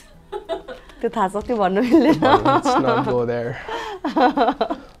 Yes. Let's not go there.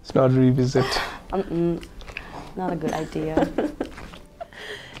 Let's not revisit. Not a good idea.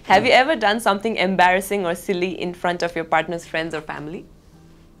 Have you ever done something embarrassing or silly in front of your partner's friends or family?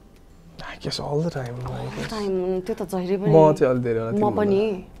 I guess all the time. All the time. त्यो त जहिले पनि म चाहिँ अलि धेरै म पनि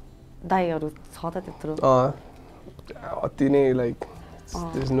दाइहरु छ त त्यत्रो. अति नै like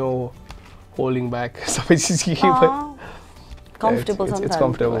there's no holding back. सबै चीज के comfortable sometimes. It's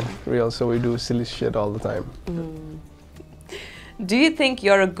comfortable, real. So we do silly shit all the time. Do you think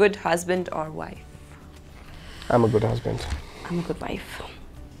you're a good husband or wife? I'm a good husband. I'm a good wife.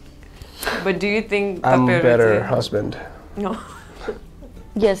 But do you think I'm a better husband? No.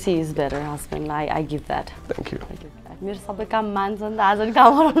 Yes, he is better husband. I give that. Thank you. I give that. मेरो सबै काम मान्छ नि त आज नि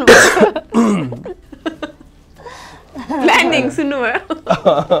काम गराउनु भयो. Planning सुन्नु भयो.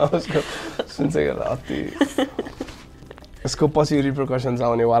 सुन्छ के अति यसको पछि रिपरकसन्स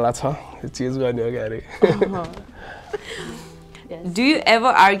आउने वाला छ. चेन्ज गर्ने हो क्यारे. Do you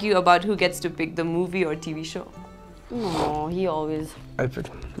ever argue about who gets to pick the movie or TV show? No, he always. I pick.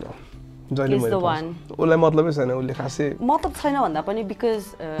 No. He's the one. उसलाई मतलबै छैन उसले खासै मतलब छैन भन्दा पनि because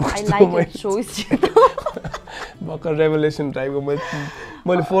I like it choice. भर्खर रेभोल्युसन टाइपको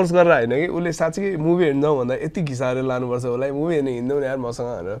मैले फोर्स गरेर हैन कि उसले साच्चै मुभी हेर्न जाउँ भन्दा यति घिसारेर लानुपर्छ उसलाई मुभी हेर्न हिँड्नु नि यार मसँग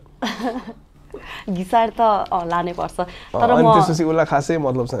भनेर. घिसार त लानै पर्छ तर म त्यसपछि उसलाई खासै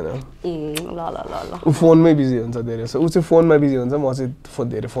मतलब छैन. ल ल ल ल उ फोनमै बिजी हुन्छ धेरै जसो उ चाहिँ फोनमा बिजी हुन्छ म चाहिँ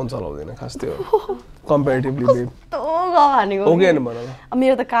धेरै फोन चलाउँदैन खास त्यो कम्पेरेटिभली बेब त भनेको ओके हैन भन ल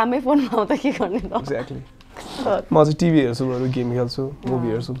मेरो त कामै फोनमा हो त के गर्ने त एक्ज्याक्टली म चाहिँ टिभी हेर्छु बरु गेम खेल्छु मुभी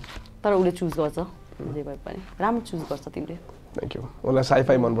हेर्छु तर उले चुज गर्छ जे भए पनि राम्रो चुज गर्छ तिमीले. Thank you. उसलाई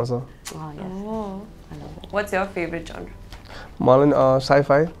साइ-फाई मन पर्छ. What's your favorite genre? मलाई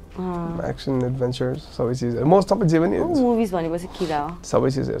साइ-फाई एक्सन एडभेन्चर्स सबै चीज म सबै जे पनि हेर्छु. मुभिज भनेपछि किरा हो. सबै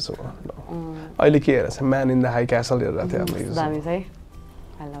चीज हेर्छु म. अहिले के हेरेछ man in the high Castle हेरेर थिए हामीले. दामी छ है.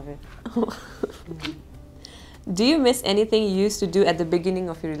 I love it. Do you miss anything you used to do at the beginning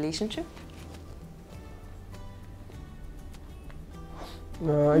of your relationship?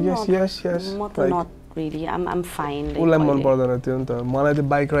 I guess yes. Not really. I'm fine. उसलाई मन पर्दैन त्यो नि त. मलाई चाहिँ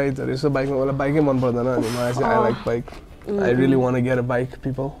बाइक राइड्सहरु यसो बाइकमा उसलाई बाइकै मन पर्दैन अनि मलाई चाहिँ I like bike. I really want to get a bike,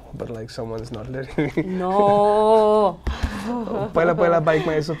 people, but like someone is not letting me. No. पहिला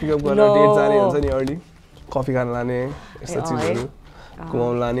बाइकमा यसो पिकअप गरेर डेट जाने हुन्छ नि अर्ली कफी खान लाने यस्ता चीजहरु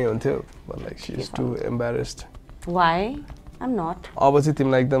घुमाउन लाने हुन्थ्यो but like she is too embarrassed. Why? I'm not. अब चाहिँ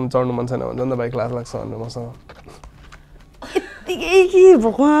तिमीलाई एकदम चढ्नु मन छैन भन्छ नि त बाइक क्लास लाग्छ भनेर मसँग. यतिकै कि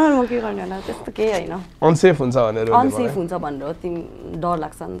भगवान म के गर्ने होला त्यस्तो केही हैन. अनसेफ हुन्छ भनेर अनसेफ हुन्छ भनेर तिमी डर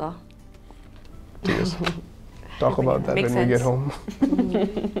लाग्छ नि त. ठीक छ. Talk about that when we get home.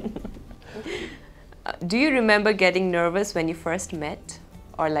 Do you remember getting nervous when you first met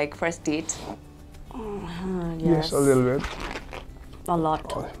or like first date? Yes, a little bit. A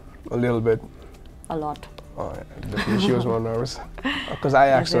lot. A little bit. A lot. Oh, yeah. She was more nervous because I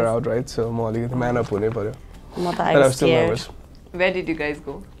asked her out, right? So more like man up hune paryo. I was still nervous. Where did you guys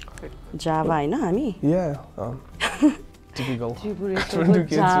go? Java, हैन हामी? Yeah. Typical.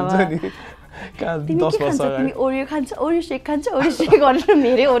 Java. तिमी के खान्छ तिमी ओरियो खान्छ ओरियो shake खान्छ ओरियो शेक गरेर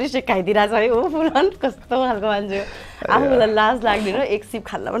मेरो ओरियो शेक खाइदिरहेछ है ओ फुलन कस्तो खालको मान्छे हो आफूलाई लाज लाग्दैन एक सिप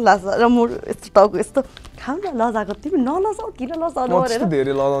खाल्न पनि लाज र म यस्तो टाउको यस्तो खाऊ न लजाको तिमी नलजाऊ किन लजाउनु भनेर म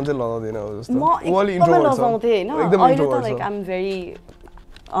धेरै लजाउँथे लजाउँदैन जस्तो म एकदमै लजाउँथे हैन अहिले त लाइक आइ एम भेरी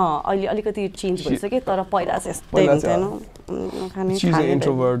अहिले अलिकति चेन्ज भइसक्यो तर पहिला चाहिँ यस्तै हुन्थेन खाने she is an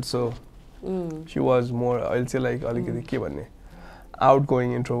introvert so she was more अहिले चाहिँ लाइक अलिकति के भन्ने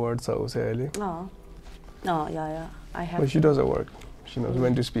outgoing introvert so say ali yeah I have but she does her work she knows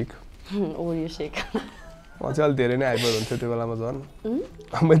when to speak ओरियो शेक म चाहिँ अलि धेरै नै हाइपर हुन्थ्यो त्यो बेलामा झन्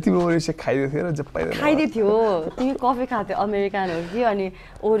म तिम्रो ओरियो शेक खाइदिएको थिएँ र जप्पाइदियो खाइदियो थियो तिमी कफी खाथ्यौ अमेरिकन हो कि अनि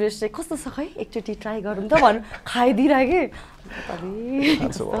ओरियो शेक कस्तो छ खै एकचोटि ट्राई गरौँ त भन खाइदिइराखे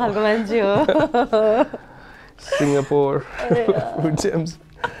कस्तो खालको मान्छे हो सिङ्गापुर जेम्स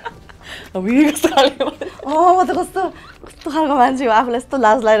म त कस्तो खालको मान्छे हो आफूलाई यस्तो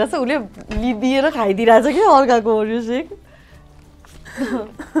लाज लागिरहेछ उसले लिदिएर खाइदिइरहेछ कि अर्काको ओरियो shake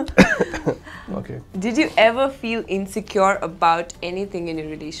Okay. Did you ever feel insecure about anything in your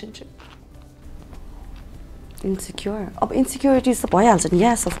relationship? Insecure? अब insecurities त भइहाल्छ नि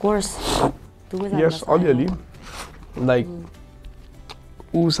yes of course yes अलिअलि like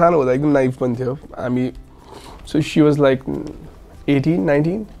ऊ सानो हुँदा एकदम नाइभ पनि थियो हामी so she was like 18,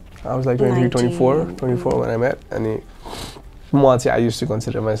 19 I was like 23, 24 when I met अनि म चाहिँ I used to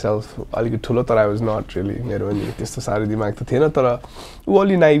consider myself अलिकति ठुलो तर I was not really मेरो पनि त्यस्तो साह्रै दिमाग त थिएन तर ऊ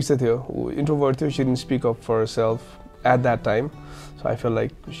अलि नाइभ चाहिँ थियो ऊ इन्ट्रोभर्ट थियो she didn't speak up for herself at that time so I felt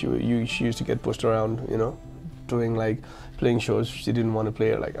like she used to get pushed around you know doing like playing shows she didn't want to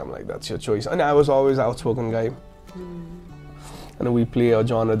play like I'm like that's your choice and I was always outspoken guy and we play a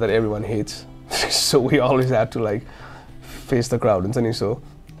genre that everyone hates so we always had to like face the crowd and so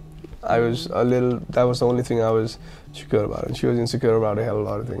I was a little that was the only thing I was secure about and she was insecure about a hell of a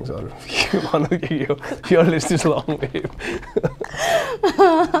lot of things or your list is long babe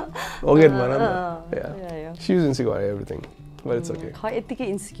okay yeah she was insecure about everything but it's okay खै यतिकै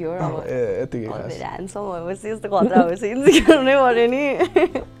insecure अब यतिकै handsome भएपछि यस्तो खतरा भएपछि insecure नै पर्यो नि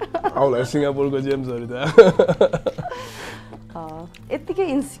आउला सिङ्गापुरको जेम्सहरु त यतिकै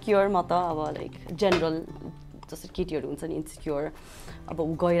insecure म त अब लाइक जनरल जस्तो केटीहरु हुन्छ नि insecure अब उ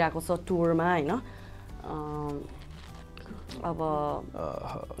गइराको छ टुरमा हैन अब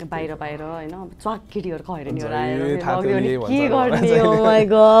बाहिर हैन अब च्वाक केटीहरुको हैरानीहरु आएर के गर्ने ओ माय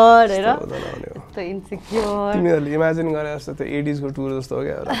गॉड हैन त इन्सिक्योर तिमीहरुले इमेजिन गरे जस्तो त्यो 80s को टुर जस्तो हो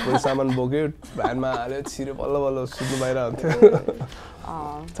क्या पुरै सामान बोक्यो भ्यानमा हाल्यो छिरे बल्ल बल्ल सुत्नु बाहिर हुन्थ्यो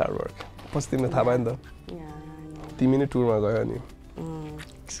थ्रेडवर्क पछि तिमीलाई थाहा भयो नि त तिमी नै टुरमा गयो नि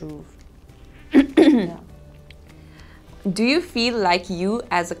true Do you feel like you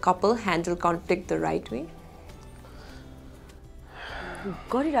as a couple handle conflict the right way?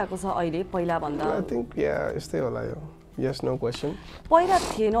 गरिरहेको छ अहिले पहिला भन्दा I think yeah यस्तै होला यो yes no question पहिला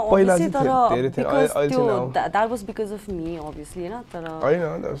थिएन obviously तर that was because of me obviously हैन तर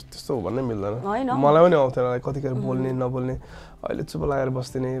हैन त्यस्तो भन्नै मिल्दैन मलाई पनि आउँथ्यो कतिखेर बोल्ने नबोल्ने अहिले चुप लागेर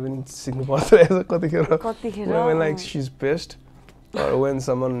बस्दिने पनि सिक्नु पर्छ कतिखेर when like she's pissed or when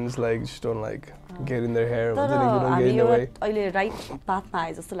someone is like just don't like get in their hair or then you don't get in their way अहिले राइट पाथमा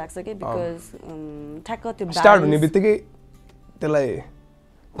आए जस्तो लाग्छ के because ठ्याक्क त्यो स्टार्ट हुने बित्तिकै त्यसलाई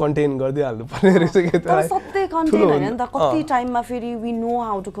कन्टेन गर्दै हाल्नु पर्ने रहेछ के तर सबै कन्टेन हैन नि त कति टाइममा फेरि we know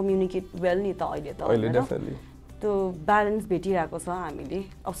how to communicate well नि त अहिले डेफिनेटली त्यो ब्यालेन्स भेटिरहेको छ हामीले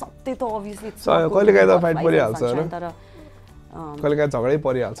अब सबै त obviously कहिलेकाहीँ त फाइट परिहाल्छ हैन तर कहिलेकाहीँ झगडै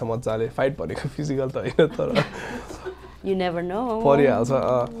परिहाल्छ मज्जाले फाइट भनेको फिजिकल त हैन तर you never know परिहाल्छ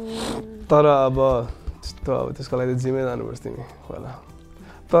तर अब त्यस्तो अब त्यसको लागि जिमै जानुपर्छ तिमी होला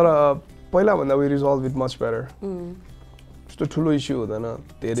तर पहिला भन्दा we resolve it much better त्यस्तो ठुलो इस्यु हुँदैन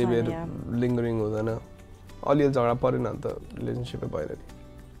धेरै बेर लिङ्गरिङ हुँदैन अलिअलि झगडा परेन नि त रिलेसनसिपै भएन नि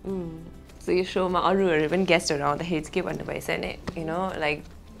सो यो शोमा अरूहरू पनि गेस्टहरू आउँदाखेरि के भन्नुभएछ भने you know like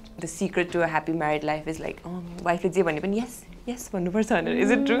the secret to a happy married life is like वाइफले जे भने पनि यस यस भन्नुपर्छ भनेर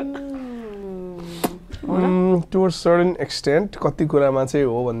is it true to a certain extent कति कुरामा चाहिँ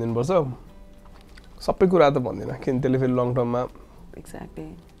हो भनिदिनुपर्छ सबै कुरा त भन्दिनँ किन त्यसले फेरि लङ टर्ममा एक्ज्याक्टली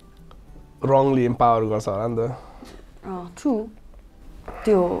रङली एम्पावर गर्छ होला नि त ट्रु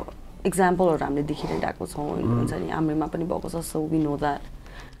त्यो इक्जाम्पलहरू हामीले देखिरहेको छौँ हुन्छ नि हाम्रोमा पनि भएको छ so we know that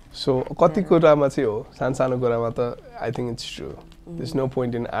so कति कुरामा चाहिँ हो सानो कुरामा त I think it's true there is no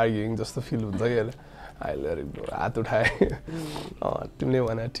point in arguing जस्तो फिल हुन्छ कि अहिले हात उठाए तिमीले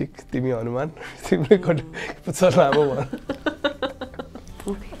भने ठिक तिमी हनुमान तिमीले पुच्छ लामो भन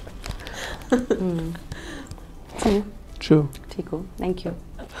ट्रु ठिक हो thank you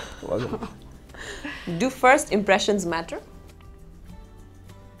Do first impressions matter?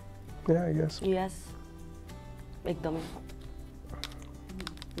 Yeah, I guess. Yes. Ekdamai.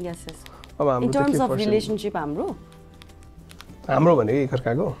 Yes. In terms of relationship, hamro भने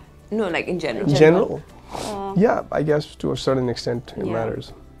एकअर्काको? No, like in general. In general? Yeah, I guess to a certain extent it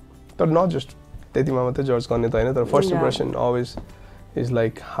matters. But not just त्यतिमा मात्रै जज गर्ने त हैन तर first impression always is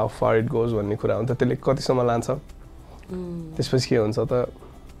like how far it goes भन्ने कुरा हो नि त त्यसले कतिसम्म लान्छ त्यसपछि के हुन्छ त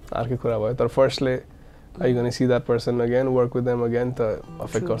अर्कै कुरा भयो तर firstly are you going to see that person again, work with them again त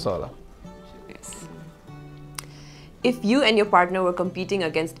affect गर्छ होला. If you and your partner were competing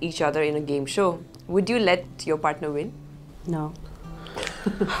against each other in a game show, would you let your partner win? No.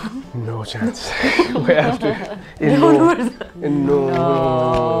 No chance. We have to.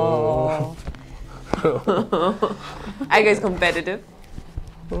 No. Are you guys competitive?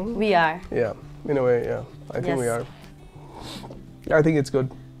 We are. Yeah, in a way, yeah. I think we are. I think it's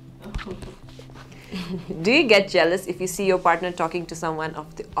good. Do you get jealous if you see your partner talking to someone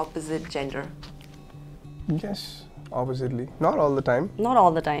of the opposite gender? Yes, oppositely. Not all the time. Not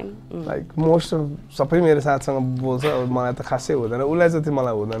all the time. Like most of सबै मेरो साथसँग बोल्छ मलाई त खासै हुँदैन उलाई जति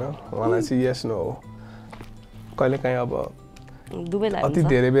मलाई हुँदैन मलाई चाहिँ yes no कहिले काहीँ अब दुबैलाई अति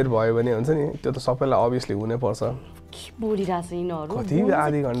धेरै बेर भयो भने हुन्छ नि त्यो त सबैलाई obviously हुनै पर्छ बोलिराछ यिनीहरु कति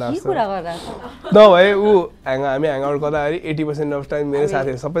आधी घण्टा जस्तो के कुरा गरिराछ नभए हामी ह्याङ आउट गर्दाखेरि 80% अफ टाइम मेरो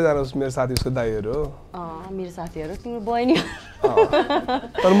साथीहरु सबैजना मेरो साथी उसको दाइहरु हो मेरो साथीहरु तिम्रो बहिनी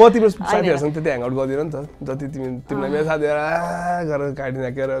तर म तिम्रो साथीहरुसँग त्यति ह्याङ आउट गर्दिन नि त जति तिमीलाई मेरो साथीहरु गरेर काटिन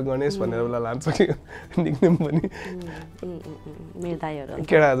केर गणेश भनेर उला लान्छ कि निक्नेम पनि मेरो दाइहरु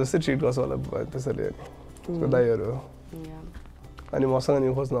केडा जस्तै ट्रिट गर्छ होला त्यसैले उसको दाइहरु हो अनि मसँग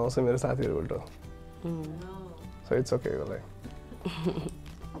नि खोज्न आउँछ मेरो साथीहरु उल्टो so it's okay like.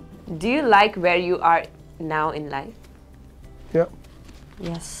 Do you like where you are now in life? Yeah.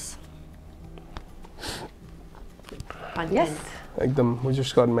 Yes. Content. Yes. Like we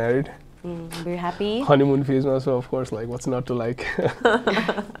just got married. We're happy. Honeymoon phase now, so of course, like, what's not to like?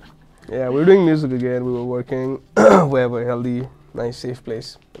 Yeah, we're doing music again. We were working. We have a healthy, nice, safe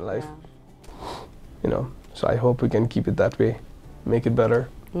place in life. Yeah. You know, so I hope we can keep it that way, make it better.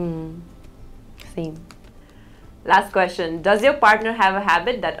 Same. Last question. Does your partner have a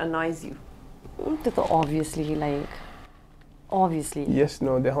habit that annoys you? Obviously, like, obviously. Yes,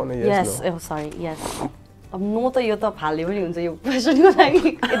 no, they have yes, yes, no. Oh, sorry, yes. अब no त यो त फाल्ने पनि हुन्छ यो क्वेशनको लागि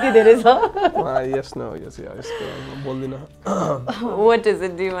यति धेरै छ yes no yes बोल्दिन What is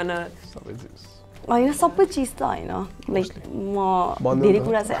it? Do you wanna सबै चिज हैन सबै चिज त हैन लाइक म धेरै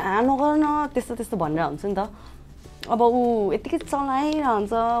कुरा चाहिँ नगर न त्यस्तो त्यस्तो भनेर हुन्छ नि त अब ऊ यतिकै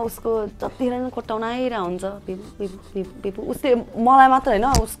चलाइरहन्छ उसको जतिखेर नै कोट्टाउन आइरहन्छ उसले मलाई मात्र हैन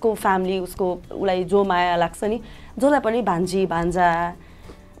उसको फ्यामिली उसको उलाई जो माया लाग्छ नि जसलाई पनि भान्जी भान्जा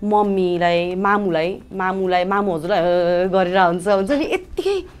मम्मीलाई मामु हजुरलाई गरेर हुन्छ नि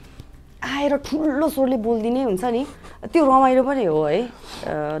यतिकै आएर ठुलो स्वरले बोल्दिने हुन्छ नि त्यो रमाइलो पनि हो है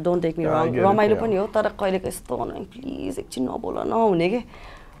डोन्ट टेक मी रङ रमाइलो पनि हो तर कहिलेको यस्तो भन्नु प्लिज एकछिन नबोल नहुने के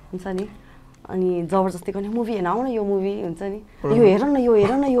हुन्छ नि अनि जबरजस्ती गर्ने मुभी हेर्न आउन यो मुभी हुन्छ नि यो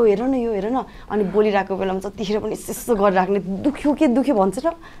हेर न अनि बोलिरहेको बेलामा जतिखेर पनि यस्तो गरिराख्ने दुख्यो भन्छ र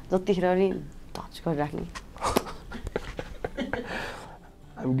जतिखेर पनि टच गरिराख्ने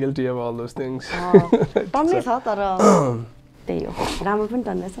I'm guilty of all those things. टन्नै छ तर त्यही हो राम्रो पनि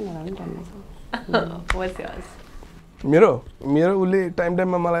टन्नै छ नराम्रो पनि टन्नै छ What's yours? मेरो उले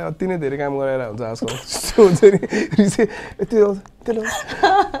टाइममा मलाई अति नै धेरै काम गराएर हुन्छ आजकल हुन्छ नि रिसे त्यो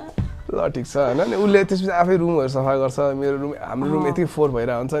ल ठीक छ हैन नि उले त्यसपछि आफै रुमहरु सफा गर्छ मेरो रुम हाम्रो रुम यति फोर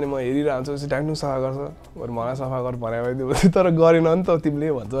भइरा हुन्छ नि म हेरिरा हुन्छु उसले डाक्नु सफा गर्छ घर मलाई सफा गर भने भइदियो तर गरेन नि त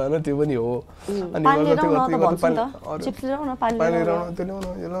तिमीले भन्छ हैन त्यो पनि हो अनि पानी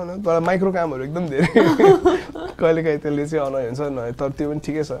ल्याउन तर माइक्रो कामहरु एकदम धेरै कहिले काहीँ त्यसले चाहिँ अनय हुन्छ न तर त्यो पनि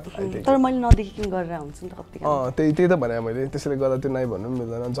ठिकै छ तर मैले नदेखिकिन गरेर हुन्छ नि त कति त्यही त भने मैले त्यसैले गर्दा त्यो नाइ भन्नु पनि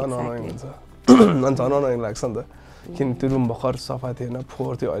मिल्दैन झन् अनय हुन्छ झन् अनय लाग्छ नि त किन त्यो रुम भर्खर सफा थिएन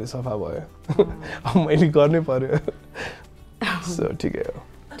फोहोर थियो अहिले सफा भयो अब मैले गर्नै पर्यो सो ठिकै हो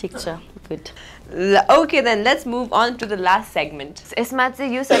ठीक छ good Okay, then let's move on to the last segment. यसमा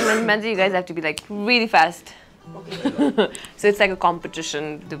चाहिँ यो segmentमा चाहिँ you guys have to be like really fast. So it's like a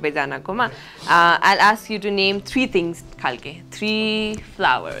competition दुवैजनाकोमा. I'll ask you to name 3 things खालके 3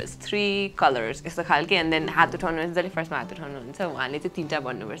 flowers 3 colors यस्तो खालके and then हात उठाउनु हुन्छ जसले फर्स्टमा हात उठाउनु हुन्छ उहाँले चाहिँ 3टा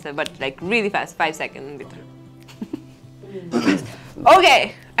भन्नुपर्छ but like really fast 5 seconds भित्र. Okay,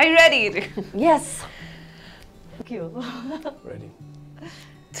 are you ready? Yes. Okay. Ready.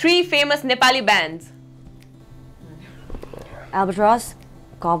 3 famous Nepali bands. Albatross,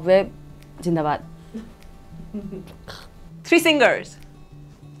 Cobweb, Jindabad. 3 singers.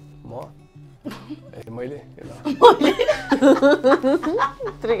 म थिएँ मैले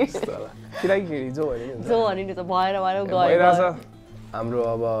केटाकेटी जो भने त भएर भइरहेछ हाम्रो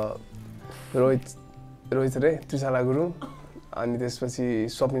अब रोहित रे त्रिशाला गुरुङ अनि त्यसपछि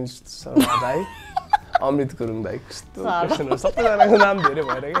स्वप्निल शर्मा दाई अमृत गुरुङ दाई कस्तो क्वेसनहरु सबैजनाको नाम धेरै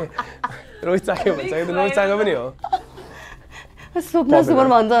भएर के रोहित चाक्यो भन्छ कि रोहित चाक्यो पनि हो स्वप्न सुमन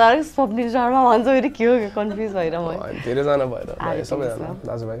भन्छ अरे स्वप्निल शर्मा भन्छ फेरि के हो कन्फ्युज भएर म धेरै जना भएर सबैजना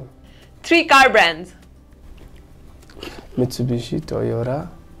दाजुभाइ 3 car brands Mitsubishi Toyota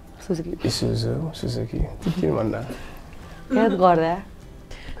Suzuki Isuzu Suzuki के भन्दा याद गर्दा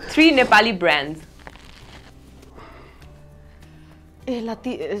 3 Nepali brands ए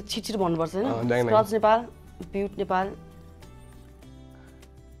लती छिटछिट भन्नुपर्छ हैन स्क्रच नेपाल ब्युट नेपाल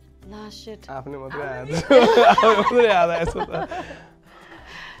ला शिट आफ्नै मात्रै याद आएछ त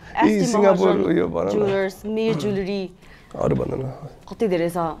सिंगापुर यो भन ज्वेलर्स मिर ज्वेलरी अरु भन्दैन कति धेरै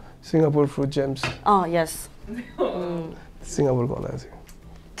छ सिंगापुर फ्रुट जेम्स यस सिंगापुर कला छ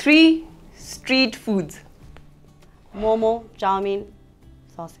 3 street foods momo chowmein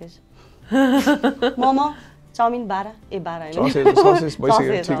sausage momo chowmein 12 हैन ससेज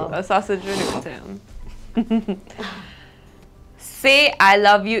भइसक्यो ठीक हो sausage really good say I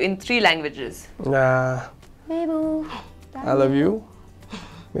love you in 3 languages बेबू I love you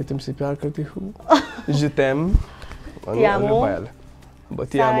मैं तुमसे प्यार करती हूँ je t'aime te amo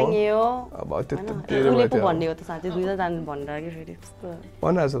साङ्यो अब त्यति धेरै भयो त्यो भन्ने हो त साथै दुईटा जान भनेर के फेरि त्यस्तो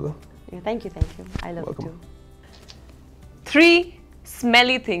भनिरहेछ त thank you I love you too 3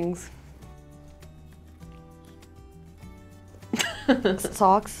 smelly things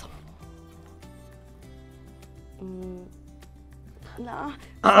socks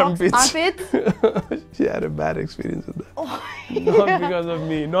armpits she had a bad experience with that not because of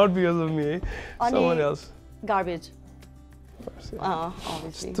me someone else garbage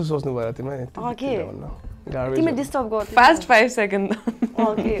obviously to सोच्नु पर्यो तिमीलाई okay garbage तिमी डिस्टर्ब गर्दै fast 5 seconds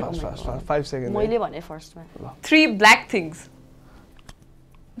okay fast 5 seconds मैले भने first मा 3 black things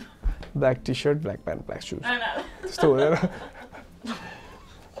black t-shirt black pant black shoes त्यस्तो हुँदैन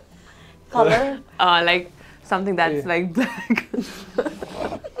color like something that's like black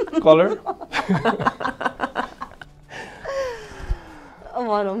color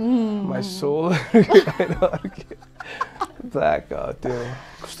my soul black त्यो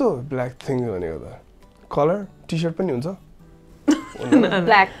कस्तो black thing भनेको त color t-shirt पनि हुन्छ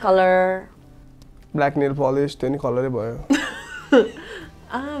black color black nail polish त्यो नि कलरै भयो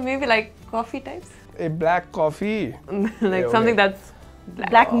maybe like coffee types a black coffee like something that's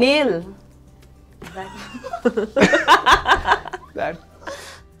black nail that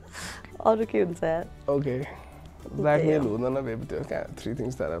अरु के हुन्छ यार okay black nail हुँदैन बेबी त्यो 3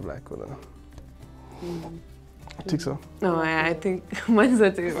 things that are black हुँदैन ठीक छ no I think mine's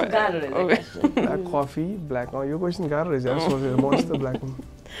that too black coffee black यो क्वेशन गाह्रो रहेछ यार सोचेर most the black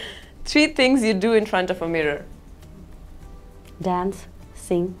 3 things you do in front of a mirror dance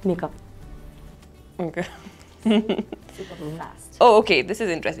sing makeup okay super fast oh okay this is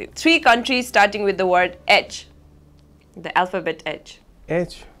interesting 3 countries starting with the word H the alphabet H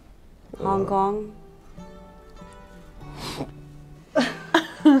H Hong Kong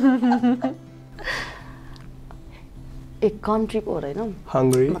एक country को हैन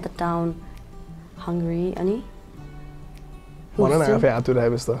Hungary मतलब town Hungary अनि भन न आफै हात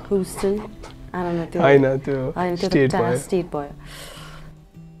उठाएपछि त Houston I don't know त्यो हैन त्यो state भयो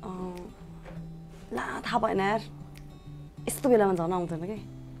ला थाहा भएन यार यस्तो बेलामा झन् आउँथेन के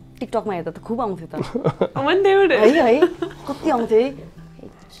टिकटकमा हेर्दा त खुब आउँथ्यो त one day would है कति आउँथ्यो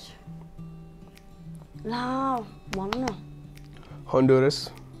ला भन न Honduras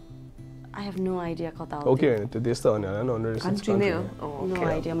I have no idea कता हो okay हैन त्यो देश त हैन Honduras country नै हो no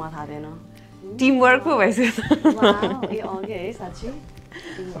idea म थाहा थिएन teamwork पो भइसक्यो वाउ ए ओके है साच्चै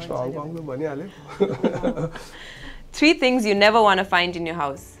Hong Kong त भनिहाल्यो 3 things you never want to find in your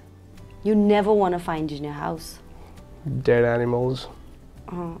house you never want to find in your house dead animals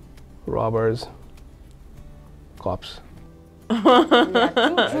robbers cops yeah,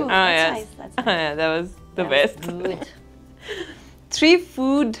 true. yes. Nice. That's nice. Yeah, that was the best. Good. 3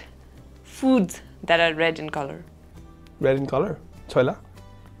 foods that are red in color. red in color choila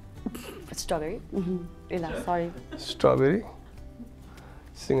Strawberry. Sorry. strawberry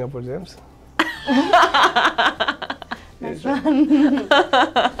Singapore gems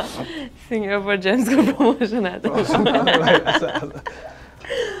Singapore gems ko promotion aata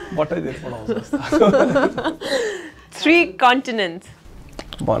बताइदिएर पढाउँछ 3 continents.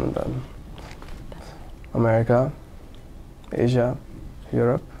 London America Asia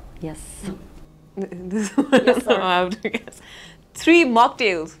Europe Yes. This one I have to guess. 3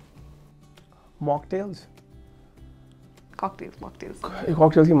 mocktails. Mocktails? Cocktails, mocktails.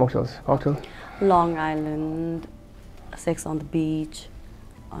 Cocktails ki mocktails? Cocktail? Long Island, Sex on the Beach,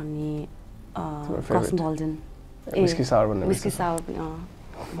 अनि Cosmopolitan. Whiskey sour one. Whiskey sour.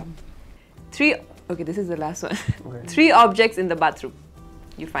 Three. Okay, this is the last one. Okay. 3 objects in the bathroom.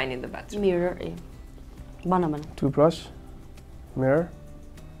 You find in the bathroom. Mirror. Bana. Toothbrush, mirror,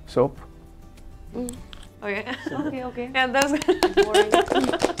 soap. Okay. Okay. Yeah, that's Boring.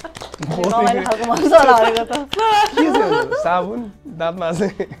 Sabun, daat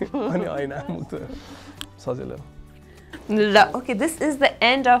majne, ani aina mukta sajilo. Okay, this is the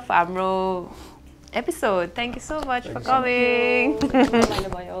end of our episode. Thank you so much for coming.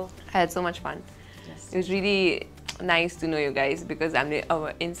 I had so much fun. Yes. It was really nice to know you guys because I'm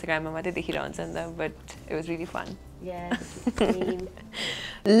our Instagram but it was really fun. Yes.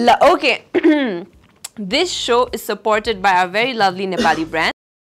 Okay. This show is supported by our very lovely Nepali brand